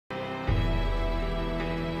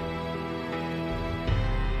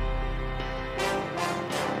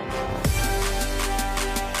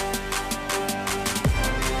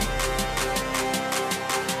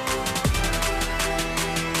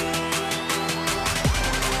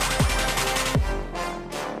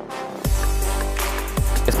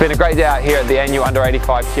Been a great day out here at the annual under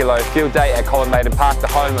 85 kilo field day at Colin Maiden Park, the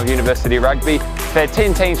home of University Rugby. We've had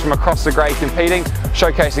 10 teams from across the grade competing,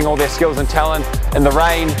 showcasing all their skills and talent in the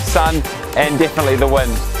rain, sun and definitely the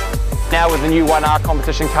wind. Now with the new 1R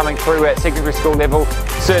competition coming through at secondary school level,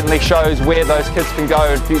 certainly shows where those kids can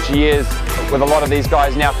go in future years, with a lot of these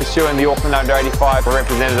guys now pursuing the Auckland under 85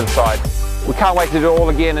 representative side. We can't wait to do it all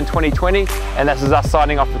again in 2020, and this is us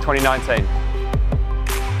signing off for 2019.